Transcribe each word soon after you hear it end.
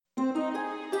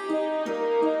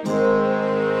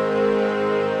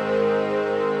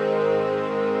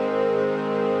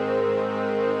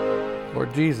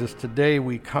Lord Jesus, today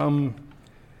we come,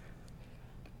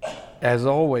 as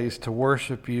always, to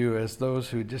worship you as those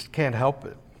who just can't help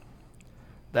it.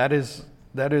 That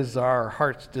is our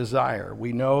heart's desire.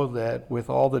 We know that with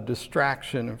all the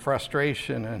distraction and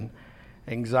frustration and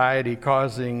anxiety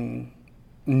causing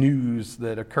news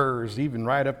that occurs even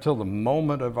right up till the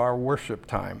moment of our worship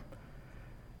time,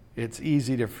 it's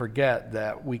easy to forget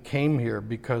that we came here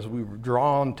because we were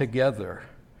drawn together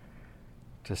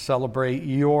to celebrate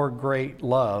your great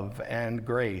love and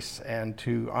grace and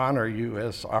to honor you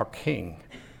as our King.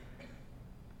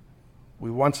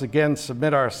 We once again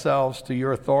submit ourselves to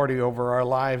your authority over our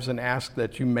lives and ask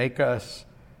that you make us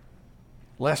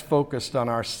less focused on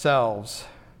ourselves,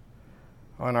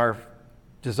 on our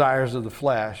desires of the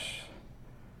flesh.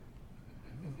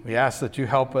 We ask that you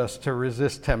help us to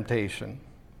resist temptation,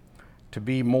 to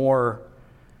be more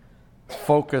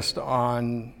focused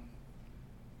on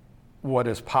what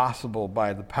is possible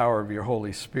by the power of your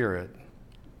Holy Spirit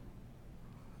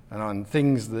and on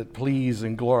things that please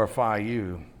and glorify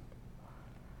you.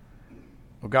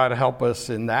 Well, God, help us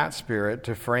in that spirit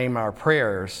to frame our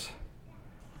prayers.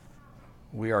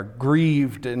 We are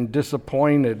grieved and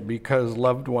disappointed because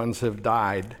loved ones have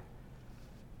died.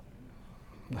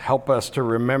 Help us to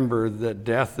remember that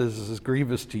death is as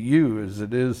grievous to you as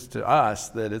it is to us,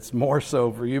 that it's more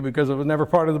so for you because it was never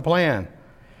part of the plan.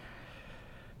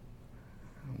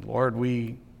 Lord,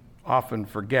 we often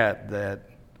forget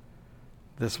that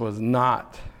this was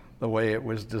not the way it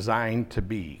was designed to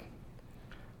be,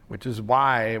 which is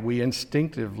why we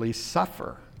instinctively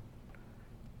suffer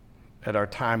at our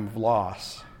time of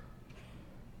loss.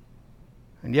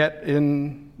 And yet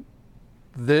in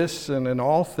this and in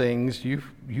all things, you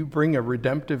bring a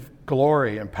redemptive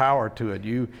glory and power to it.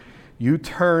 You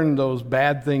turn those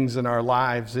bad things in our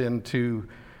lives into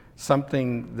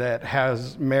something that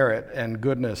has merit and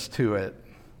goodness to it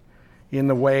in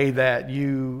the way that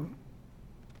you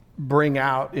bring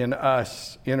out in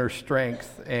us inner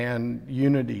strength and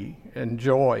unity and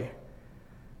joy.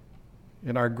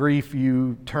 In our grief,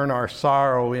 you turn our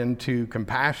sorrow into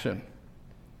compassion,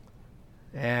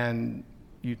 and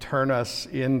you turn us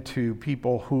into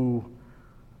people who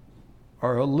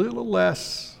are a little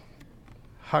less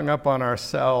hung up on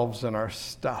ourselves and our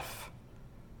stuff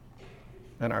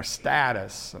and our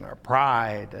status and our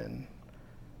pride, and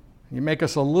you make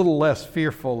us a little less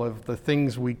fearful of the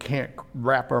things we can't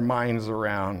wrap our minds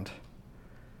around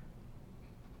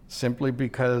simply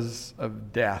because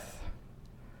of death.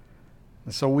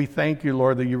 And so we thank you,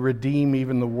 Lord, that you redeem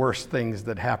even the worst things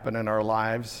that happen in our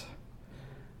lives.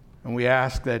 And we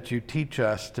ask that you teach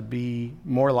us to be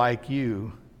more like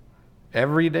you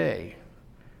every day,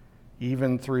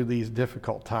 even through these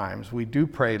difficult times. We do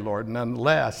pray, Lord,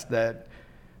 nonetheless, that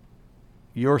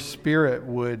your Spirit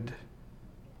would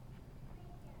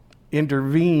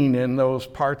intervene in those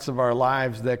parts of our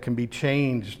lives that can be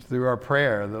changed through our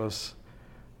prayer, those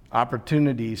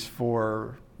opportunities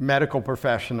for medical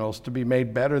professionals to be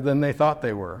made better than they thought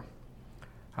they were,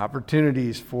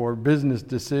 opportunities for business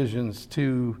decisions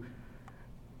to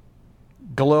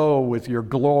glow with your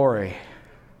glory,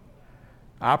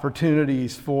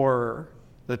 opportunities for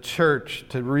the church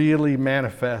to really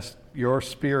manifest your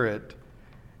Spirit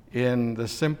in the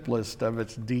simplest of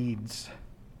its deeds.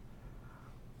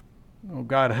 Oh,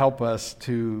 God, help us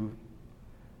to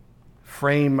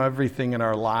frame everything in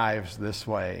our lives this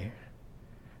way,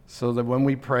 so that when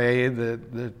we pray,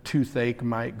 that the toothache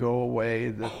might go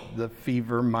away, that the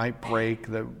fever might break,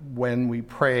 that when we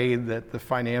pray, that the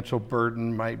financial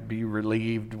burden might be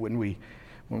relieved, when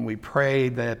we pray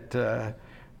that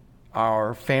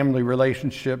our family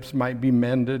relationships might be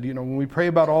mended. You know, when we pray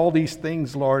about all these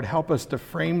things, Lord, help us to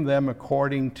frame them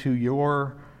according to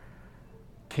your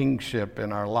kingship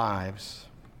in our lives.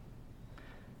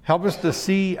 Help us to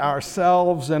see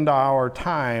ourselves and our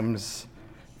times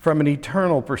from an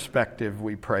eternal perspective,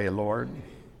 we pray, Lord,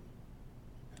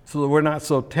 so that we're not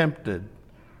so tempted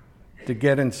to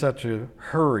get in such a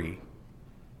hurry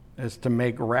as to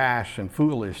make rash and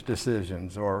foolish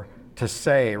decisions or to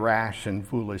say rash and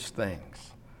foolish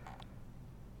things.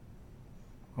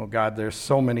 Oh God, there's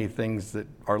so many things that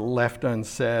are left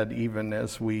unsaid even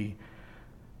as we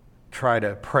try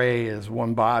to pray as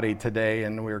one body today,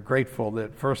 and we're grateful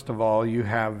that first of all you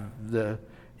have the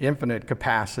infinite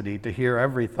capacity to hear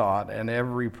every thought and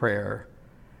every prayer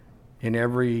in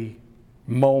every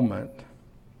moment.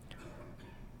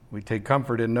 We take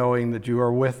comfort in knowing that you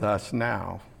are with us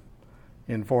now,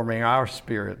 informing our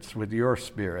spirits with your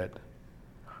Spirit.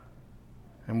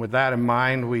 And with that in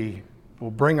mind, we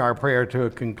will bring our prayer to a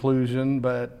conclusion,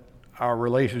 but our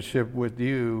relationship with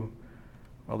you,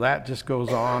 well, that just goes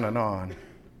on.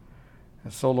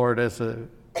 And so, Lord, as a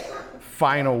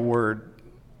final word,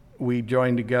 we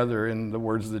join together in the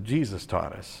words that Jesus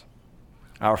taught us.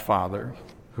 Our Father,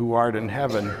 who art in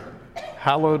heaven,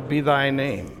 hallowed be thy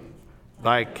name.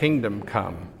 Thy kingdom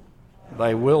come,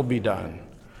 thy will be done,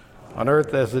 on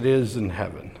earth as it is in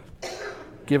heaven.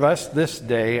 Give us this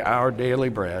day our daily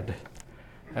bread,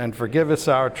 and forgive us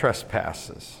our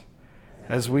trespasses,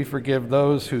 as we forgive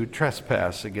those who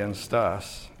trespass against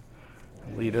us.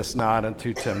 Lead us not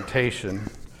into temptation,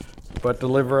 but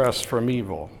deliver us from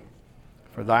evil.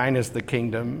 For thine is the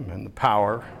kingdom and the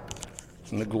power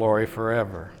and the glory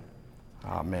forever.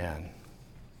 Amen.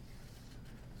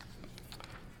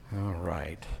 All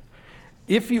right.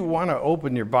 If you want to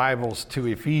open your Bibles to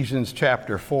Ephesians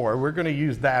chapter 4, we're going to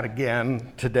use that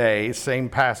again today, same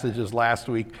passage as last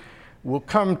week. We'll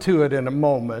come to it in a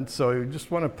moment, so you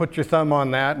just want to put your thumb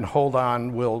on that and hold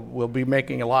on. We'll be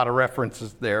making a lot of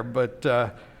references there. But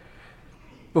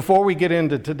before we get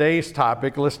into today's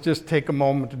topic, let's just take a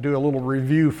moment to do a little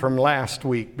review from last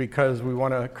week, because we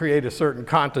want to create a certain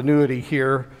continuity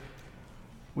here.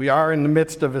 We are in the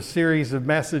midst of a series of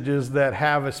messages that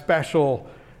have a special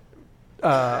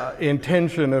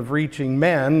intention of reaching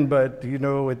men, but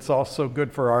it's also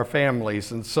good for our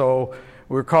families. And so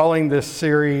we're calling this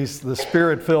series The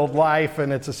Spirit-Filled Life,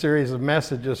 and it's a series of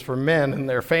messages for men and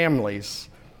their families.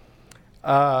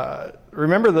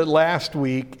 Remember that last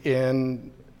week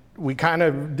we kind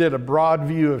of did a broad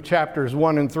view of chapters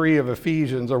 1 and 3 of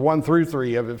Ephesians, or 1 through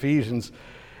 3 of Ephesians,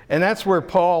 and that's where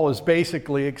Paul is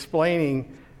basically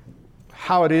explaining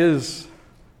how it is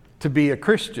to be a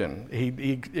Christian.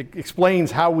 He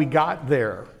explains how we got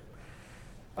there.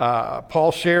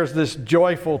 Paul shares this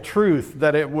joyful truth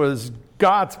that it was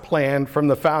God's plan from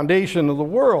the foundation of the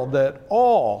world that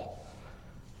all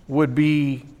would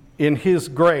be in his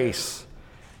grace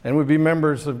and would be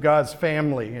members of God's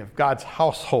family, of God's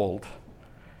household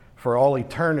for all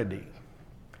eternity.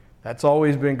 That's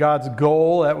always been God's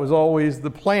goal. That was always the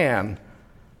plan.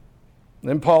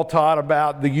 Then Paul taught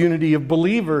about the unity of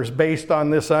believers based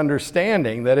on this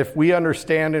understanding, that if we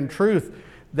understand in truth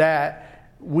that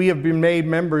we have been made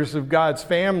members of God's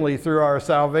family through our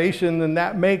salvation, then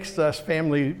that makes us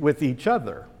family with each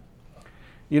other.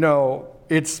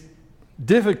 It's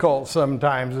difficult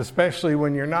sometimes, especially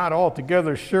when you're not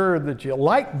altogether sure that you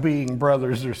like being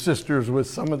brothers or sisters with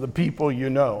some of the people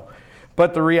you know.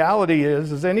 But the reality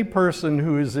is any person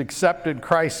who has accepted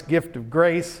Christ's gift of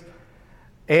grace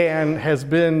and has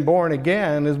been born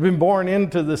again, has been born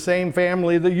into the same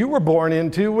family that you were born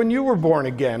into when you were born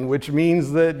again, which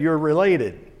means that you're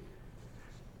related.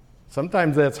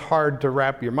 Sometimes that's hard to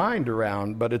wrap your mind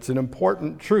around, but it's an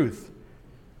important truth.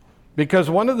 Because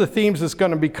one of the themes that's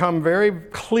going to become very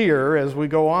clear as we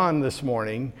go on this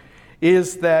morning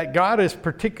is that God is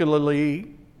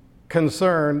particularly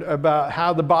concerned about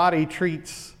how the body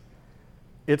treats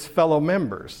its fellow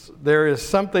members. There is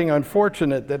something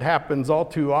unfortunate that happens all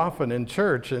too often in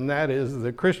church, and that is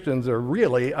the Christians are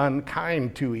really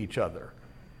unkind to each other,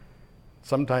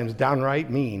 sometimes downright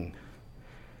mean.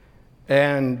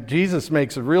 And Jesus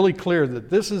makes it really clear that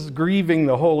this is grieving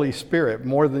the Holy Spirit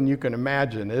more than you can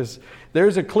imagine.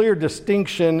 There's a clear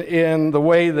distinction in the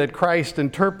way that Christ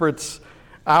interprets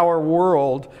our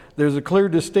world. There's a clear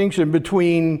distinction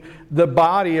between the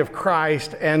body of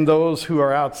Christ and those who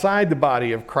are outside the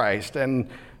body of Christ. And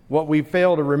what we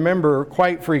fail to remember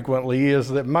quite frequently is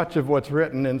that much of what's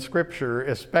written in Scripture,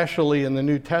 especially in the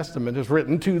New Testament, is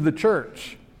written to the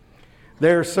church.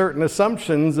 There are certain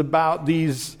assumptions about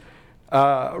these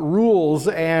rules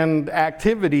and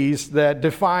activities that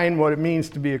define what it means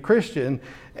to be a Christian.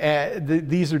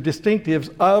 These are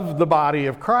distinctives of the body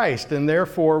of Christ, and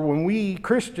therefore when we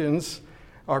Christians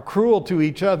are cruel to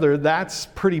each other, that's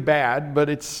pretty bad, but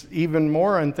it's even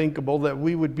more unthinkable that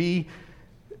we would be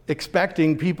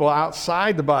expecting people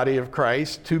outside the body of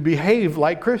Christ to behave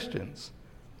like Christians.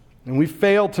 And we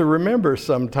fail to remember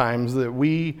sometimes that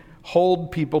we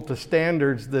hold people to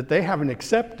standards that they haven't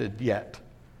accepted yet.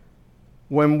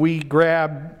 When we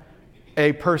grab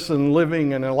a person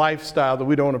living in a lifestyle that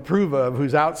we don't approve of,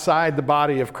 who's outside the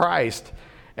body of Christ,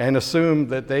 and assume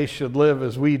that they should live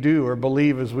as we do or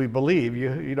believe as we believe,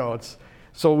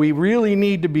 so we really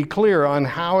need to be clear on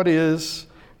how it is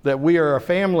that we are a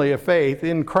family of faith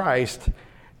in Christ,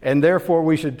 and therefore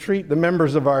we should treat the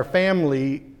members of our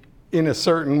family in a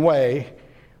certain way.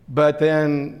 But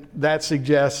then that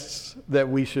suggests that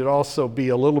we should also be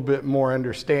a little bit more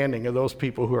understanding of those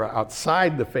people who are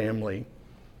outside the family.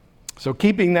 So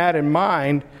keeping that in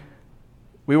mind,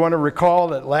 we want to recall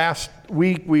that last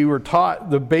week we were taught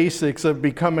the basics of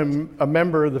becoming a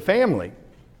member of the family.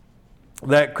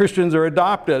 that Christians are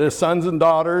adopted as sons and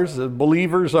daughters, as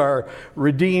believers are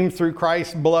redeemed through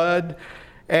Christ's blood,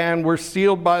 and we're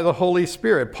sealed by the Holy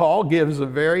Spirit. Paul gives a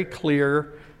very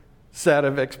clear set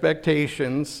of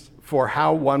expectations for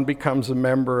how one becomes a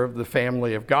member of the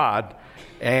family of God.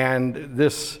 And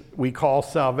this we call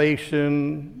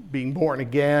salvation, being born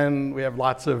again. We have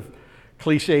lots of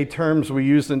cliche terms we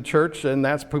use in church, and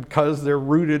that's because they're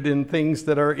rooted in things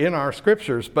that are in our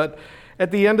scriptures. But at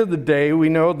the end of the day, we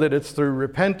know that it's through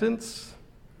repentance,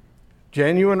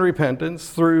 genuine repentance,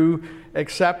 through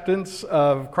acceptance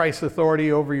of Christ's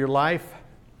authority over your life,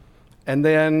 and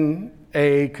then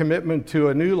a commitment to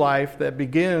a new life that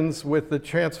begins with the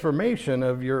transformation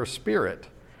of your spirit.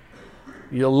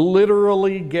 You'll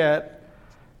literally get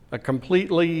a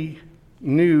completely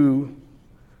new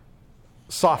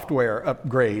software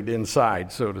upgrade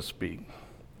inside, so to speak.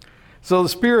 So the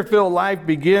Spirit-filled life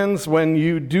begins when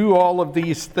you do all of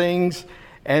these things,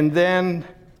 and then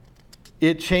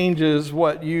it changes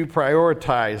what you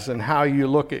prioritize and how you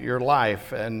look at your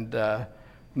life. And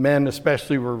men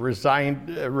especially were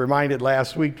reminded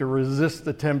last week to resist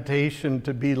the temptation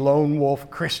to be lone wolf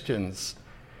Christians.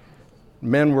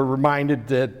 Men were reminded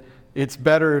that it's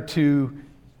better to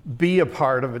be a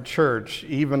part of a church,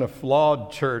 even a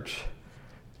flawed church,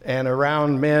 and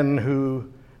around men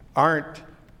who aren't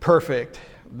perfect,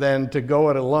 than to go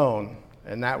it alone.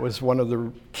 And that was one of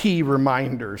the key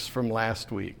reminders from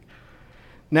last week.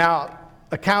 Now,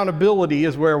 accountability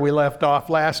is where we left off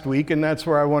last week, and that's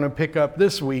where I want to pick up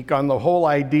this week on the whole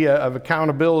idea of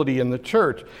accountability in the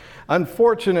church.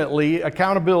 Unfortunately,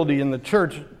 accountability in the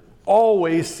church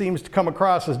always seems to come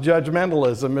across as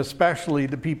judgmentalism, especially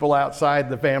to people outside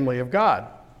the family of God.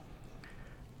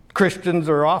 Christians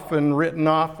are often written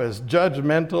off as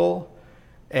judgmental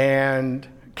and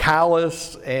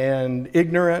callous and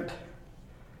ignorant.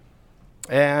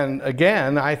 And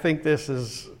again, I think this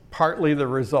is partly the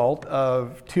result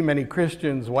of too many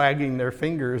Christians wagging their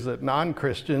fingers at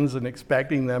non-Christians and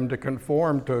expecting them to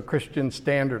conform to a Christian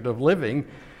standard of living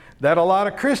that a lot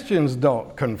of Christians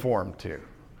don't conform to.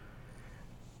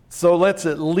 So let's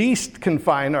at least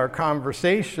confine our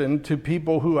conversation to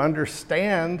people who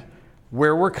understand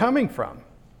where we're coming from.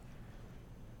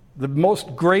 The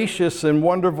most gracious and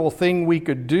wonderful thing we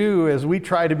could do as we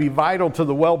try to be vital to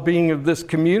the well-being of this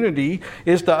community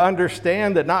is to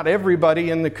understand that not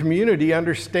everybody in the community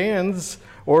understands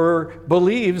or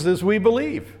believes as we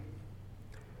believe.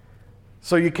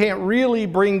 So you can't really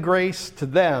bring grace to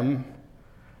them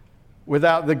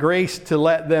without the grace to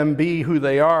let them be who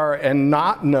they are and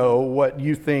not know what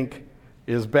you think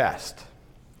is best.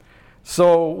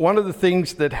 So one of the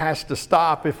things that has to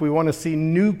stop if we want to see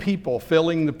new people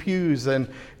filling the pews and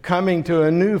coming to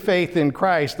a new faith in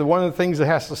Christ, one of the things that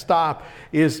has to stop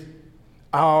is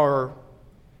our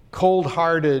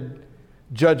cold-hearted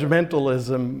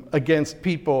judgmentalism against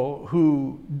people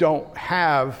who don't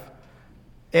have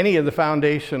any of the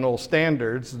foundational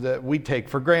standards that we take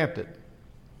for granted.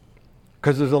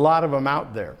 Because there's a lot of them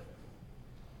out there,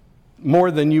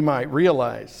 more than you might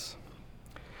realize.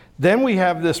 Then we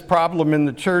have this problem in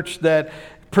the church that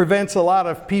prevents a lot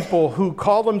of people who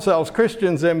call themselves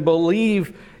Christians and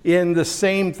believe in the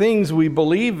same things we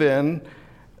believe in,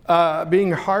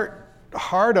 being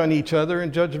hard on each other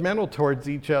and judgmental towards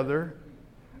each other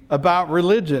about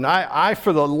religion. I,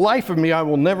 for the life of me, I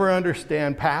will never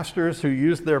understand pastors who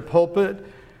use their pulpit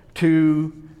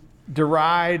to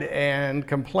deride and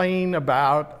complain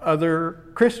about other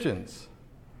Christians.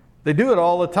 They do it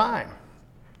all the time.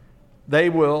 They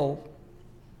will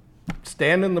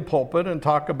stand in the pulpit and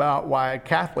talk about why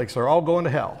Catholics are all going to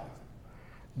hell.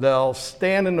 They'll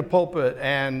stand in the pulpit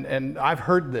and I've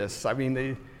heard this.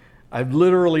 I've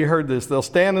literally heard this. They'll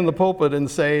stand in the pulpit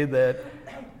and say that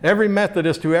every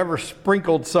Methodist who ever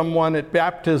sprinkled someone at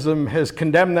baptism has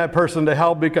condemned that person to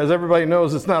hell because everybody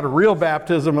knows it's not a real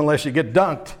baptism unless you get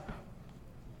dunked.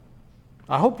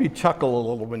 I hope you chuckle a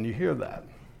little when you hear that.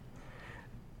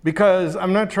 Because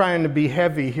I'm not trying to be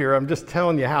heavy here. I'm just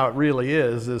telling you how it really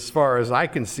is as far as I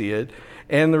can see it.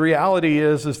 And the reality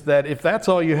is that if that's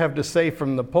all you have to say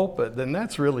from the pulpit, then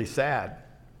that's really sad.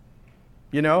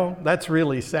 You know, that's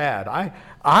really sad.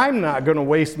 I'm not going to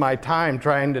waste my time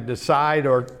trying to decide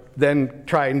or then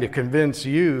trying to convince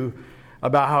you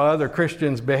about how other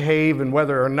Christians behave and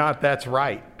whether or not that's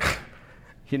right.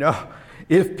 You know,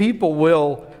 if people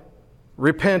will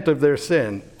repent of their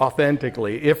sin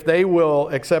authentically, if they will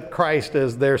accept Christ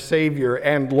as their Savior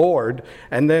and Lord,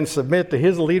 and then submit to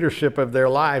His leadership of their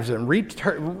lives and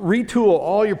retool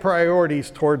all your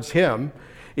priorities towards Him,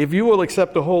 if you will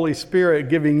accept the Holy Spirit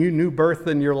giving you new birth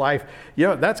in your life, you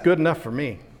know, that's good enough for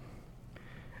me.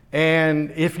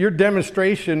 And if your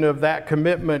demonstration of that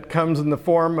commitment comes in the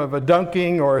form of a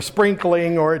dunking or a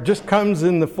sprinkling, or it just comes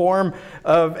in the form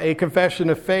of a confession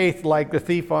of faith like the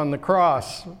thief on the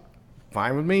cross,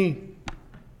 fine with me.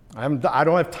 I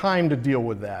don't have time to deal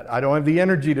with that. I don't have the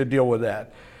energy to deal with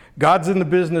that. God's in the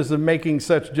business of making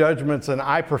such judgments, and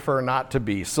I prefer not to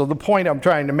be. So the point I'm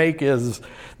trying to make is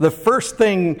the first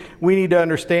thing we need to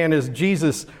understand is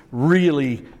Jesus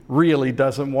really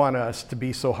doesn't want us to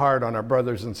be so hard on our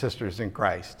brothers and sisters in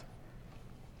Christ.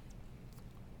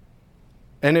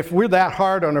 And if we're that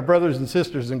hard on our brothers and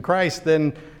sisters in Christ,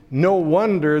 then no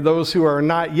wonder those who are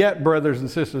not yet brothers and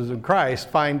sisters in Christ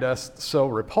find us so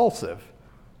repulsive.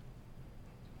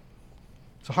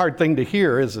 It's a hard thing to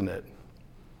hear, isn't it?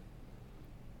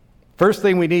 First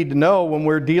thing we need to know when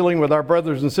we're dealing with our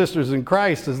brothers and sisters in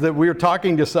Christ is that we're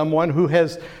talking to someone who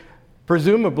has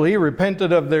presumably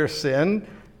repented of their sin,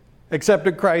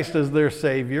 accepted Christ as their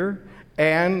Savior,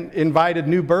 and invited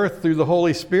new birth through the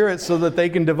Holy Spirit so that they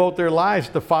can devote their lives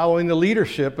to following the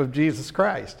leadership of Jesus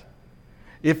Christ.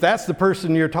 If that's the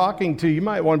person you're talking to, you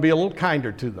might want to be a little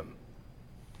kinder to them.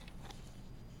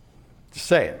 Just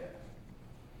saying.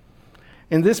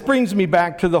 And this brings me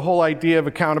back to the whole idea of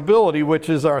accountability, which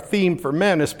is our theme for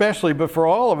men especially, but for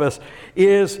all of us,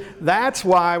 that's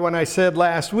why when I said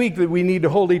last week that we need to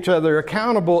hold each other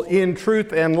accountable in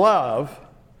truth and love,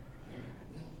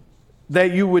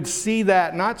 that you would see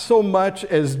that not so much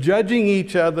as judging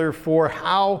each other for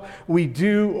how we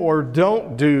do or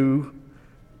don't do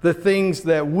the things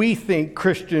that we think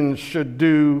Christians should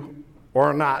do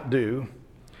or not do,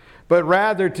 but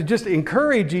rather to just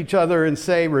encourage each other and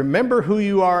say, remember who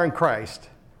you are in Christ.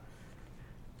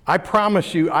 I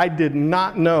promise you, I did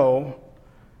not know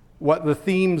what the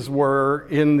themes were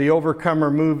in the Overcomer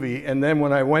movie, and then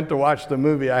when I went to watch the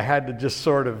movie, I had to just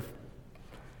sort of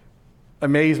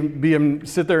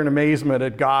sit there in amazement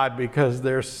at God, because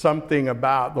there's something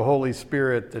about the Holy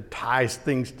Spirit that ties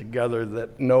things together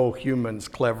that no human's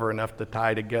clever enough to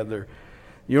tie together.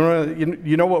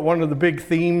 You know what one of the big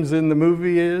themes in the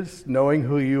movie is? Knowing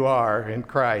who you are in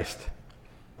Christ.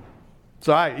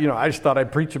 So I just thought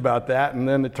I'd preach about that, and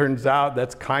then it turns out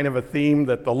that's kind of a theme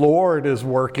that the Lord is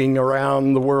working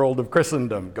around the world of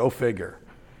Christendom. Go figure.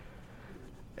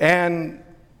 And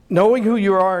knowing who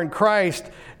you are in Christ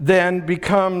then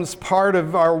becomes part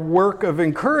of our work of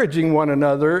encouraging one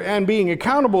another and being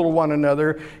accountable to one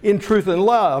another in truth and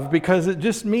love, because it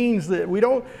just means that we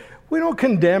don't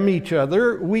condemn each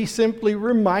other. We simply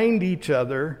remind each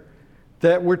other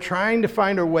that we're trying to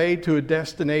find our way to a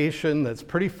destination that's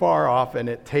pretty far off, and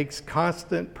it takes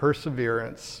constant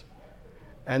perseverance,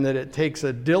 and that it takes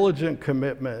a diligent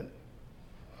commitment.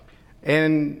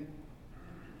 And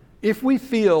if we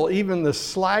feel even the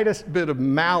slightest bit of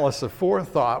malice or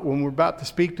forethought when we're about to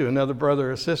speak to another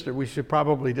brother or sister, we should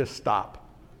probably just stop.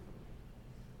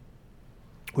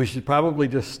 We should probably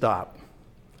just stop.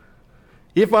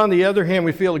 If, on the other hand,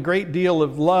 we feel a great deal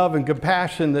of love and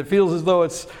compassion that feels as though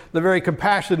it's the very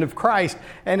compassion of Christ,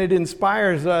 and it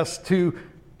inspires us to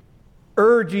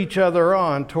urge each other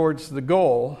on towards the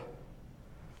goal,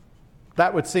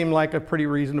 that would seem like a pretty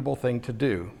reasonable thing to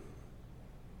do.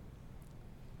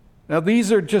 Now,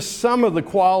 these are just some of the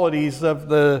qualities of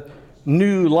the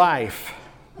new life,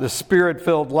 the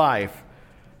Spirit-filled life.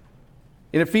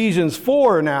 In Ephesians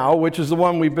 4 now, which is the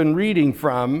one we've been reading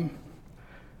from,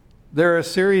 there are a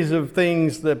series of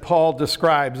things that Paul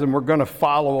describes, and we're going to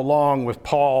follow along with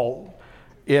Paul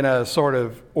in a sort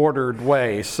of ordered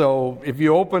way. So if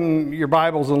you open your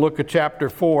Bibles and look at chapter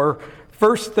 4,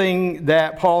 first thing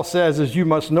that Paul says is, you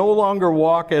must no longer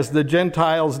walk as the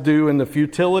Gentiles do in the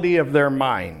futility of their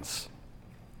minds.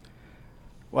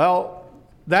 Well,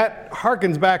 that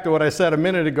harkens back to what I said a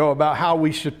minute ago about how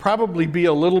we should probably be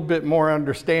a little bit more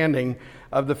understanding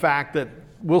of the fact that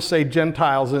we'll say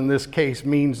Gentiles in this case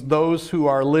means those who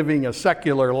are living a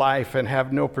secular life and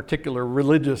have no particular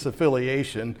religious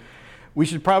affiliation. We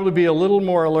should probably be a little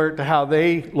more alert to how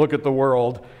they look at the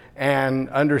world and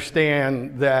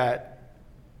understand that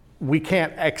we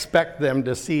can't expect them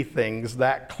to see things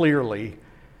that clearly,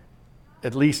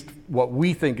 at least what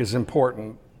we think is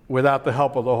important, without the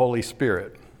help of the Holy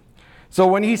Spirit. So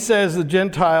when he says the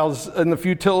Gentiles in the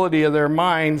futility of their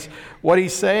minds, what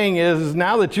he's saying is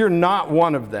now that you're not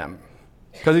one of them,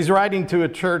 because he's writing to a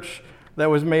church that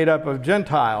was made up of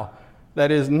Gentile,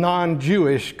 that is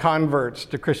non-Jewish converts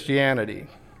to Christianity.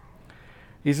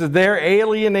 He says they're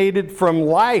alienated from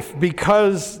life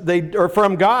or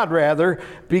from God rather,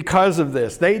 because of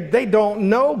this. They don't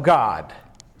know God.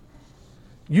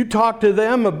 You talk to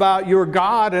them about your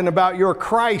God and about your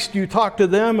Christ. You talk to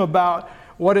them about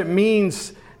what it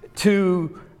means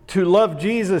to to love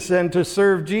Jesus and to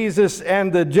serve Jesus,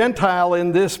 and the Gentile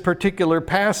in this particular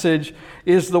passage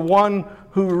is the one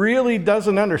who really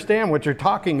doesn't understand what you're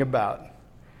talking about.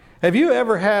 Have you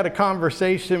ever had a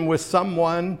conversation with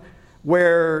someone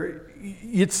where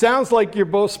it sounds like you're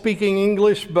both speaking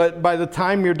English, but by the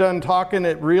time you're done talking,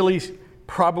 it really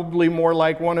probably more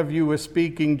like one of you was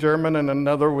speaking German and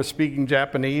another was speaking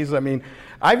Japanese? I mean,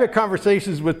 I've had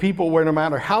conversations with people where no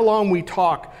matter how long we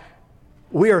talk,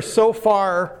 we are so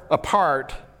far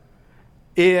apart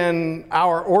in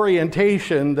our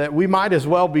orientation that we might as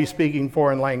well be speaking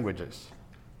foreign languages.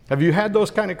 Have you had those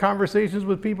kind of conversations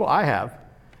with people? I have.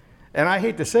 And I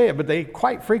hate to say it, but they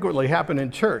quite frequently happen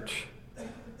in church,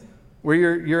 where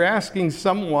you're asking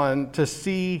someone to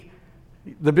see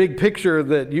the big picture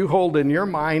that you hold in your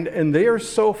mind, and they are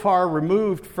so far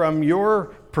removed from your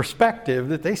perspective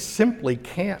that they simply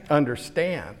can't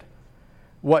understand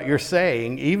what you're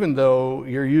saying, even though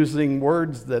you're using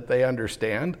words that they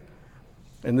understand.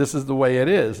 And this is the way it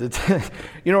is. It's,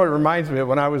 you know what it reminds me of?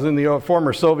 When I was in the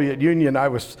former Soviet Union,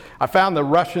 I found the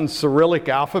Russian Cyrillic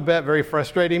alphabet very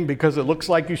frustrating because it looks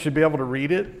like you should be able to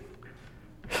read it.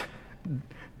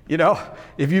 You know,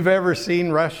 if you've ever seen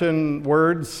Russian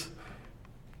words,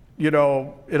 you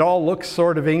know, it all looks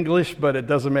sort of English, but it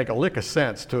doesn't make a lick of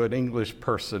sense to an English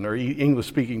person or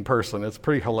English-speaking person. It's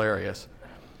pretty hilarious.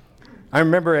 I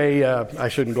remember I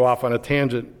shouldn't go off on a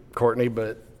tangent, Courtney,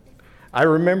 but I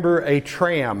remember a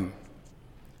tram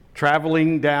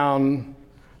traveling down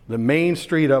the main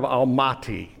street of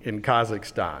Almaty in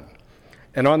Kazakhstan.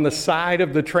 And on the side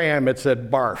of the tram, it said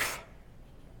BARF.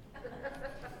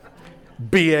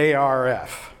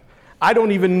 B-A-R-F. I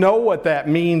don't even know what that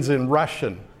means in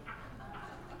Russian.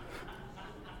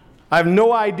 I have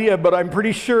no idea, but I'm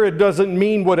pretty sure it doesn't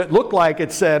mean what it looked like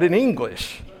it said in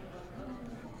English.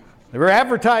 They were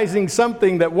advertising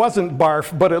something that wasn't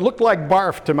barf, but it looked like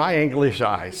barf to my English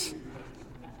eyes.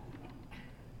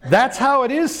 That's how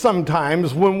it is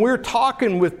sometimes when we're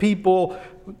talking with people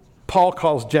Paul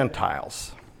calls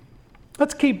Gentiles.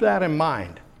 Let's keep that in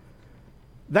mind.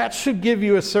 That should give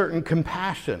you a certain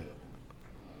compassion.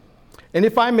 And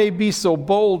if I may be so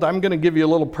bold, I'm going to give you a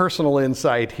little personal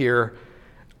insight here.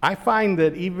 I find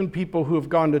that even people who have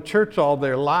gone to church all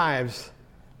their lives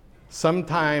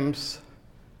sometimes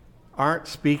aren't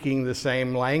speaking the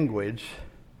same language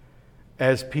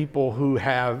as people who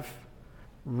have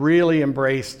really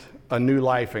embraced a new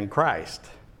life in Christ.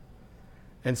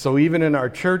 And so even in our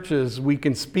churches, we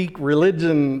can speak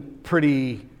religion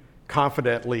pretty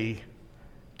confidently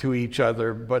to each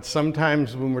other, but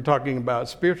sometimes when we're talking about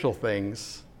spiritual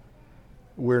things,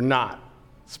 we're not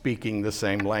speaking the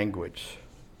same language.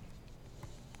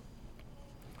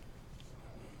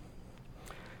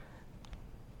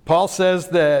 Paul says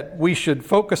that we should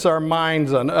focus our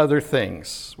minds on other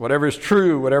things. Whatever is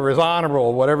true, whatever is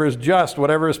honorable, whatever is just,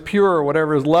 whatever is pure,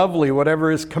 whatever is lovely,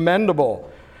 whatever is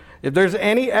commendable. If there's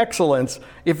any excellence,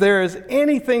 if there is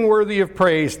anything worthy of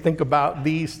praise, think about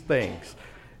these things.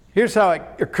 Here's how it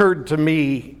occurred to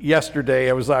me yesterday.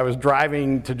 I was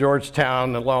driving to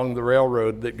Georgetown along the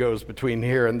railroad that goes between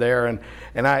here and there,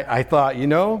 and I thought, you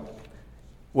know,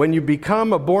 when you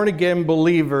become a born-again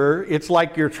believer, it's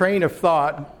like your train of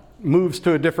thought moves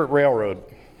to a different railroad.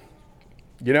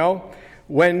 You know?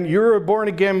 When you're a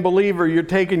born-again believer, you're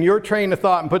taking your train of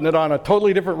thought and putting it on a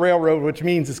totally different railroad, which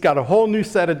means it's got a whole new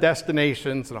set of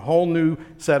destinations and a whole new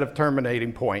set of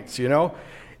terminating points, you know?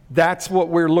 That's what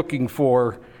we're looking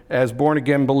for as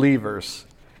born-again believers,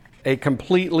 a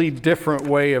completely different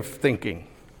way of thinking.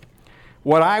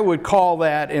 What I would call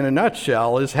that in a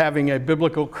nutshell is having a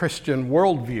biblical Christian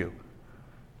worldview.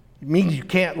 It means you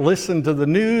can't listen to the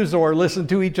news or listen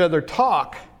to each other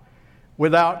talk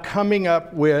without coming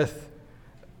up with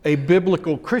a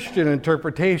biblical Christian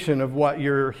interpretation of what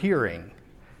you're hearing.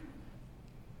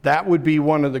 That would be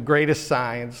one of the greatest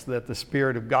signs that the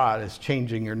Spirit of God is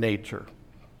changing your nature.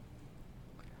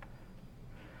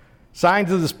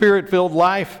 Signs of the Spirit-filled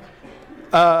life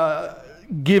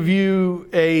give you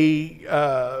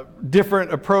a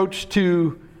different approach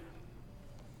to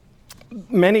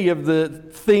many of the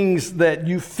things that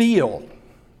you feel.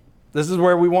 This is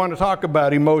where we want to talk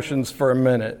about emotions for a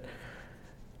minute.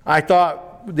 I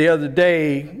thought the other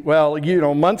day, well,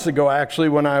 months ago actually,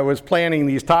 when I was planning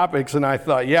these topics, and I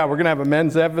thought, yeah, we're going to have a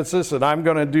men's emphasis, and I'm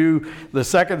going to do the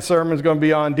second sermon is going to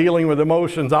be on dealing with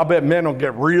emotions. I'll bet men will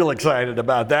get real excited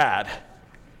about that.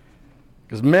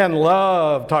 Because men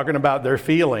love talking about their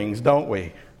feelings, don't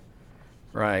we?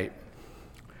 Right.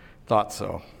 Thought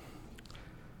so.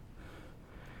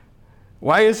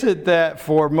 Why is it that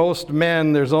for most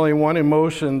men there's only one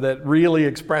emotion that really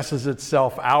expresses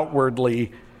itself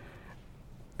outwardly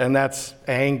and that's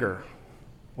anger.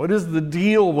 What is the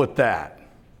deal with that?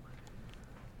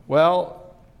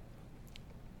 Well,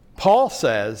 Paul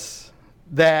says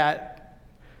that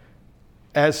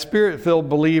as Spirit-filled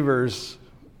believers,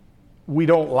 we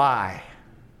don't lie.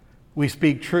 We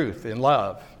speak truth in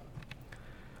love.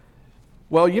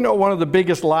 Well, you know, one of the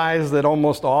biggest lies that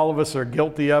almost all of us are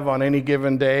guilty of on any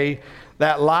given day,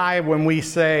 that lie when we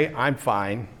say, I'm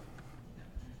fine.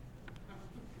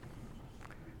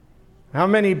 How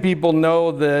many people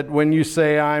know that when you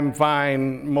say I'm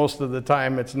fine, most of the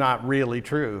time it's not really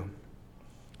true?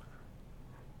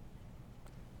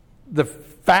 The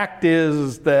fact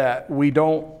is that we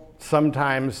don't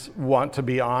sometimes want to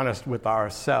be honest with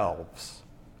ourselves.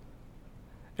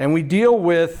 And we deal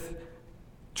with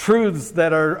truths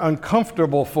that are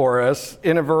uncomfortable for us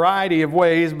in a variety of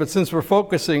ways, but since we're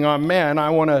focusing on men, I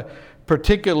want to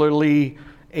particularly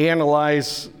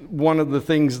analyze one of the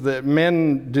things that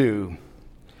men do.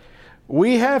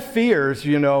 We have fears,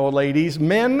 you know, ladies.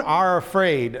 Men are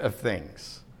afraid of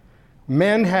things.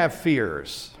 Men have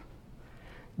fears.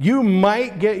 You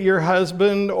might get your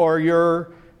husband or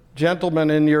your gentleman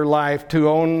in your life to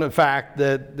own the fact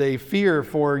that they fear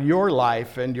for your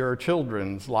life and your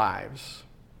children's lives.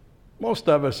 Most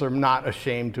of us are not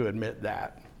ashamed to admit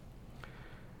that.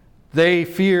 They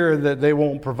fear that they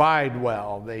won't provide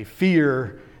well. They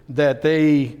fear that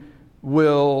they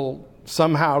will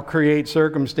somehow create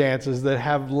circumstances that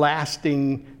have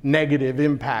lasting negative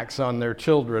impacts on their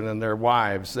children and their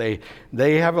wives. They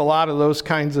have a lot of those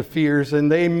kinds of fears,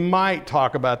 and they might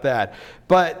talk about that.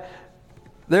 But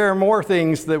there are more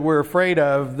things that we're afraid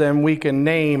of than we can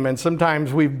name, and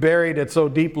sometimes we've buried it so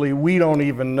deeply we don't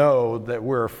even know that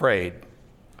we're afraid.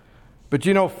 But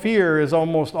you know, fear is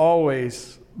almost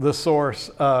always the source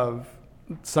of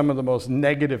some of the most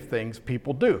negative things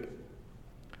people do.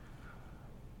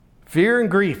 Fear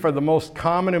and grief are the most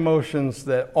common emotions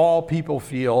that all people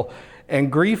feel,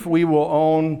 and grief we will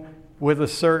own with a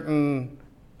certain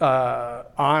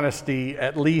honesty,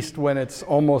 at least when it's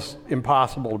almost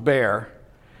impossible to bear.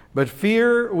 But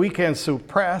fear we can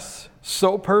suppress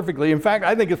so perfectly. In fact,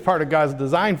 I think it's part of God's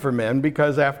design for men,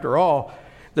 because after all,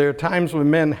 there are times when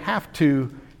men have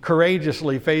to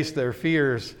courageously face their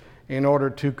fears in order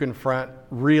to confront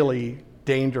really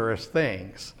dangerous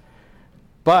things.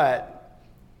 But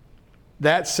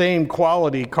that same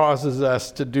quality causes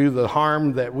us to do the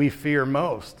harm that we fear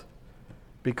most,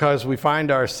 because we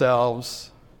find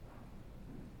ourselves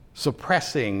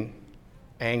suppressing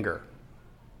anger,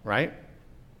 right?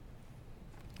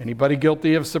 Anybody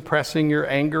guilty of suppressing your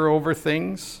anger over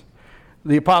things?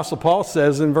 The Apostle Paul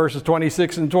says in verses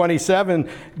 26 and 27,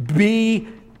 be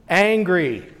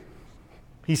angry.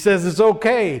 He says it's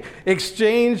okay.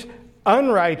 Exchange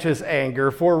unrighteous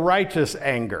anger for righteous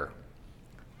anger.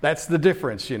 That's the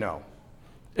difference, you know.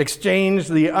 Exchange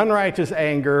the unrighteous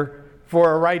anger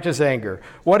for a righteous anger.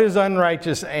 What is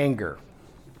unrighteous anger?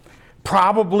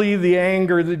 Probably the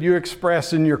anger that you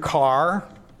express in your car.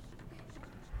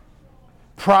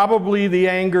 Probably the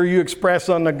anger you express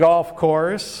on the golf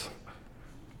course.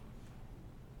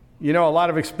 You know, a lot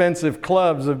of expensive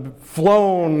clubs have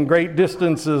flown great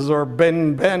distances or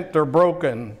been bent or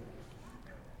broken.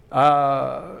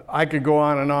 I could go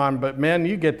on and on, but men,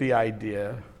 you get the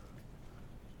idea.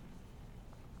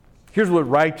 Here's what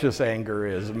righteous anger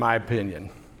is, in my opinion.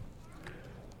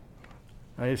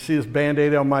 I see this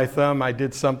Band-Aid on my thumb. I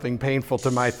did something painful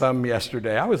to my thumb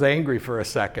yesterday. I was angry for a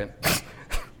second.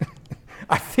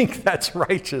 I think that's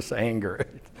righteous anger.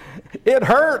 It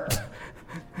hurt.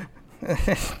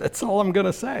 That's all I'm going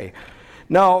to say.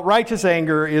 No, righteous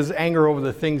anger is anger over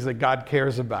the things that God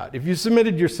cares about. If you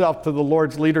submitted yourself to the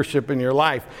Lord's leadership in your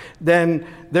life, then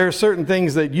there are certain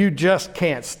things that you just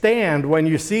can't stand when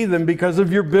you see them because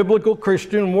of your biblical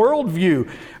Christian worldview.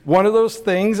 One of those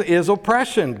things is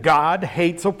oppression. God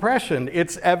hates oppression.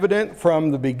 It's evident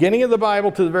from the beginning of the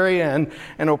Bible to the very end,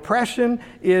 and oppression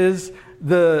is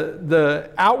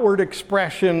the outward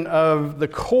expression of the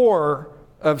core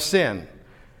of sin.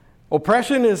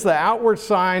 Oppression is the outward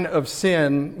sign of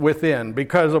sin within,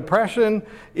 because oppression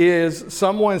is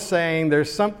someone saying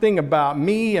there's something about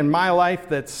me and my life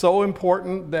that's so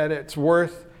important that it's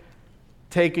worth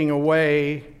taking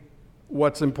away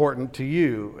what's important to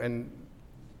you and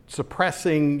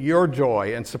suppressing your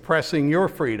joy and suppressing your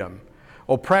freedom.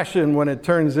 Oppression, when it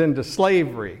turns into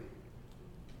slavery,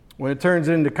 when it turns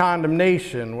into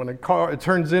condemnation, when it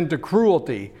turns into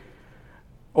cruelty.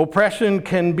 Oppression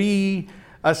can be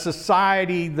a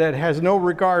society that has no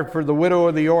regard for the widow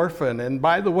or the orphan. And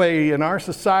by the way, in our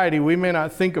society, we may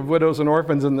not think of widows and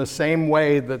orphans in the same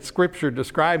way that Scripture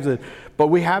describes it, but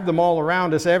we have them all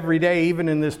around us every day, even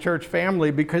in this church family,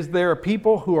 because there are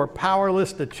people who are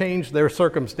powerless to change their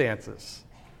circumstances.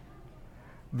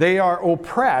 They are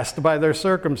oppressed by their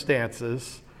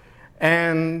circumstances,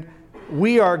 and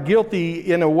we are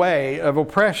guilty in a way of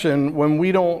oppression when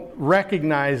we don't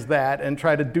recognize that and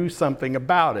try to do something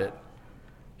about it.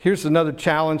 Here's another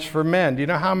challenge for men. Do you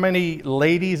know how many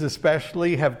ladies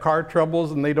especially have car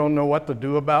troubles and they don't know what to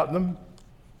do about them?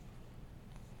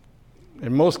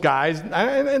 And most guys,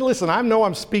 and listen, I know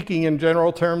I'm speaking in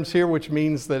general terms here, which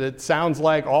means that it sounds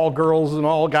like all girls and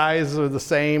all guys are the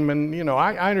same, and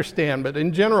I understand, but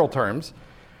in general terms,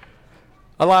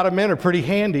 a lot of men are pretty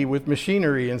handy with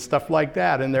machinery and stuff like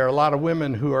that, and there are a lot of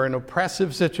women who are in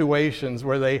oppressive situations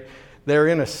where they're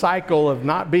in a cycle of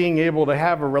not being able to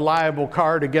have a reliable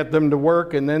car to get them to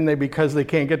work, and then because they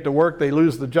can't get to work, they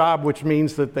lose the job, which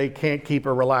means that they can't keep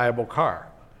a reliable car.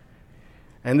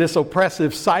 And this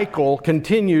oppressive cycle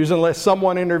continues unless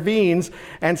someone intervenes,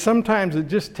 and sometimes it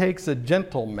just takes a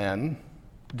gentleman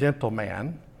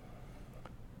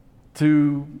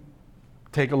to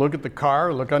take a look at the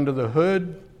car, look under the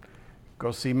hood,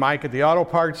 go see Mike at the auto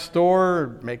parts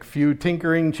store, make a few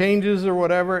tinkering changes or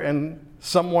whatever, and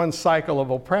someone's cycle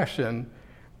of oppression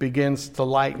begins to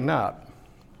lighten up.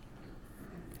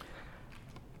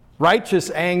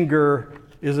 Righteous anger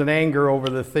is an anger over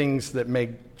the things that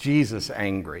make Jesus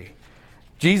angry.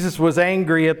 Jesus was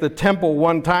angry at the temple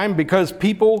one time because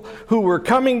people who were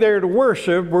coming there to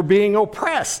worship were being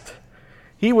oppressed.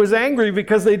 He was angry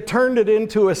because they turned it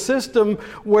into a system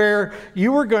where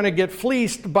you were going to get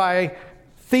fleeced by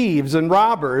thieves and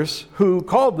robbers who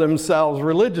called themselves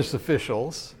religious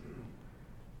officials,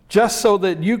 just so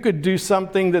that you could do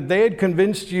something that they had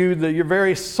convinced you that your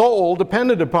very soul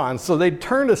depended upon. So they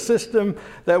turned a system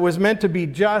that was meant to be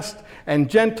just and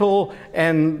gentle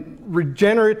and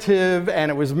regenerative, and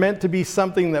it was meant to be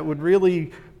something that would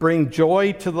really bring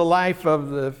joy to the life of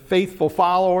the faithful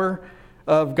follower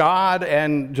of God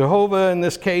and Jehovah in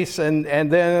this case, and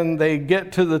then they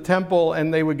get to the temple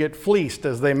and they would get fleeced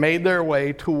as they made their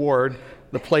way toward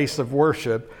the place of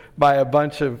worship by a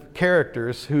bunch of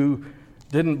characters who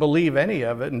didn't believe any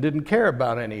of it and didn't care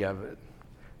about any of it.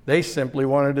 They simply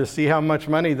wanted to see how much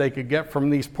money they could get from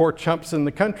these poor chumps in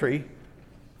the country,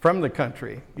 from the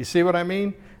country. You see what I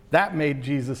mean? That made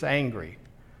Jesus angry.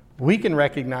 We can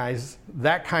recognize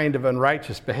that kind of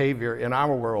unrighteous behavior in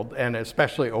our world, and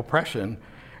especially oppression,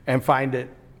 and find it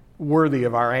worthy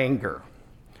of our anger.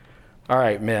 All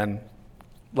right, men,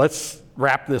 let's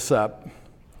wrap this up.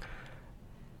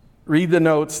 Read the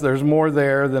notes. There's more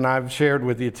there than I've shared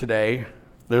with you today.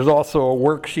 There's also a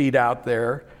worksheet out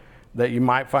there that you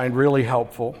might find really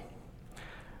helpful.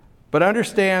 But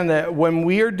understand that when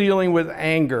we are dealing with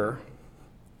anger,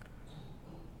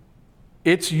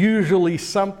 it's usually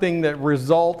something that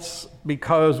results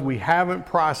because we haven't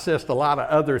processed a lot of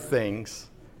other things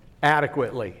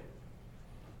adequately.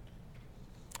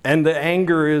 And the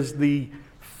anger is the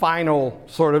final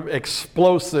sort of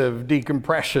explosive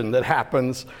decompression that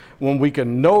happens when we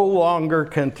can no longer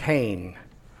contain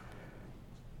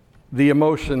the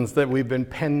emotions that we've been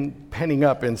penning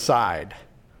up inside.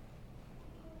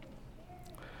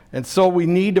 And so we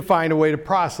need to find a way to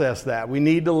process that. We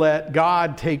need to let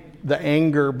God take the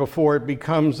anger before it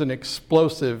becomes an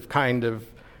explosive kind of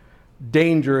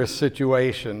dangerous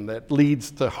situation that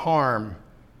leads to harm.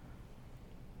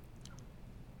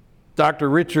 Dr.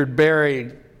 Richard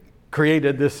Berry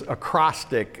created this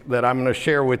acrostic that I'm going to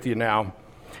share with you now.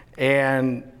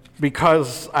 And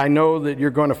because I know that you're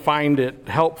going to find it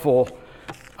helpful,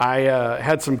 I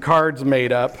had some cards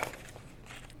made up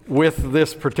with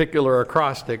this particular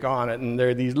acrostic on it. And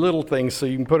they're these little things, so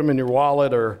you can put them in your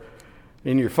wallet or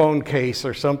in your phone case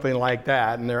or something like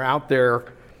that. And they're out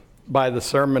there by the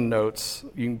sermon notes.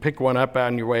 You can pick one up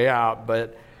on your way out.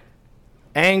 But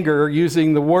anger,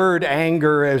 using the word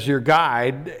anger as your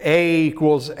guide, A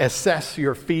equals assess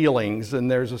your feelings,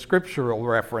 and there's a scriptural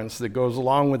reference that goes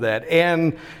along with that.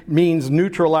 N means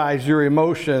neutralize your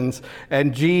emotions,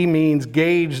 and G means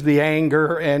gauge the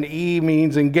anger, and E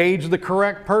means engage the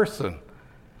correct person,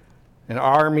 and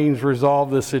R means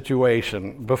resolve the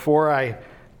situation. Before I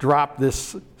drop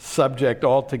this subject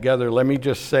altogether, let me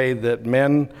just say that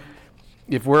men,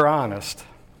 if we're honest,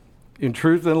 in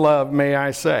truth and love, may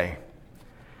I say,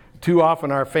 too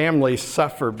often our families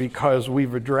suffer because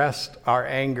we've addressed our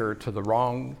anger to the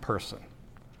wrong person.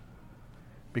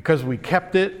 Because we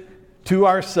kept it to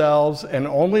ourselves and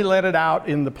only let it out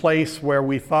in the place where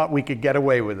we thought we could get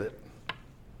away with it,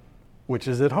 which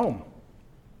is at home.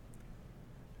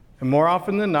 And more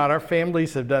often than not, our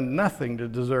families have done nothing to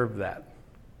deserve that,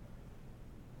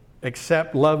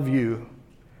 except love you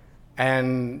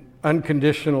and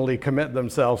unconditionally commit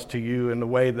themselves to you in a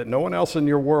way that no one else in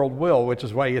your world will, which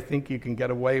is why you think you can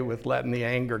get away with letting the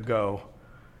anger go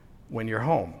when you're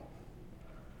home.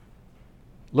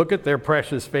 Look at their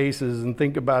precious faces and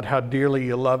think about how dearly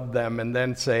you love them, and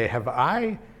then say, have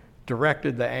I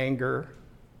directed the anger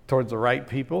towards the right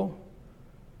people?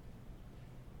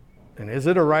 And is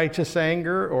it a righteous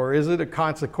anger, or is it a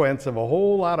consequence of a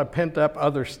whole lot of pent-up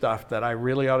other stuff that I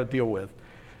really ought to deal with?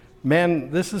 Men,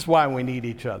 this is why we need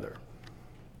each other.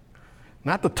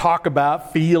 Not to talk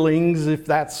about feelings if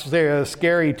that's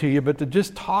scary to you, but to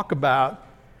just talk about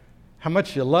how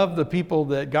much you love the people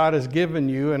that God has given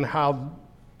you and how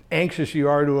anxious you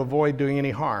are to avoid doing any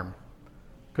harm.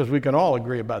 Because we can all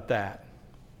agree about that.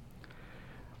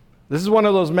 This is one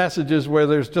of those messages where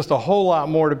there's just a whole lot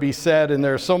more to be said, and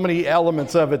there are so many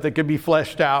elements of it that could be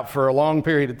fleshed out for a long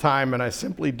period of time, and I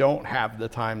simply don't have the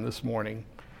time this morning.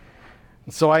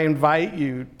 And so I invite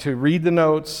you to read the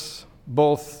notes,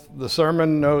 both the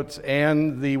sermon notes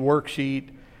and the worksheet,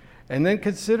 and then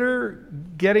consider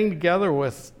getting together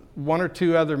with one or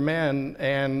two other men,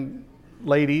 and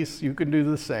ladies, you can do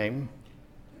the same.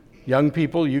 Young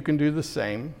people, you can do the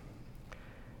same.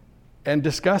 And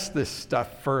discuss this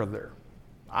stuff further.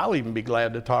 I'll even be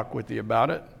glad to talk with you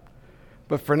about it.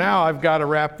 But for now, I've got to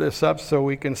wrap this up so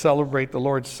we can celebrate the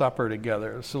Lord's Supper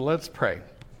together. So let's pray.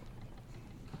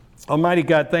 Almighty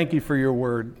God, thank you for your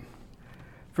word.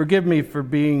 Forgive me for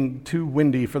being too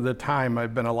windy for the time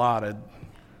I've been allotted.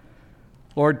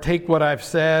 Lord, take what I've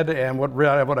said and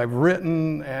what I've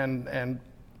written and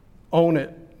own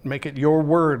it. Make it your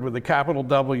word with a capital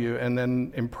W, and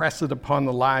then impress it upon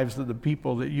the lives of the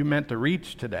people that you meant to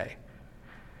reach today.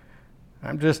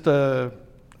 I'm just a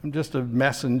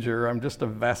messenger. I'm just a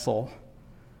vessel.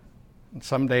 And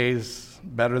some days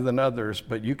better than others,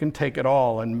 but you can take it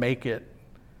all and make it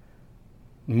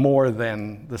more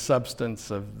than the substance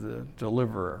of the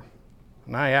deliverer.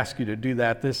 And I ask you to do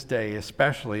that this day,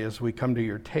 especially as we come to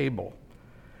your table,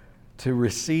 to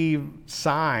receive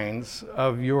signs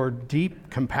of your deep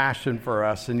compassion for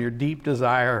us and your deep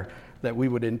desire that we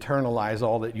would internalize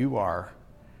all that you are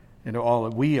into all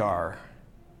that we are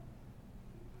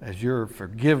as your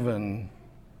forgiven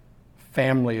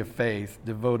family of faith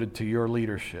devoted to your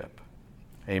leadership.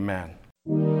 Amen.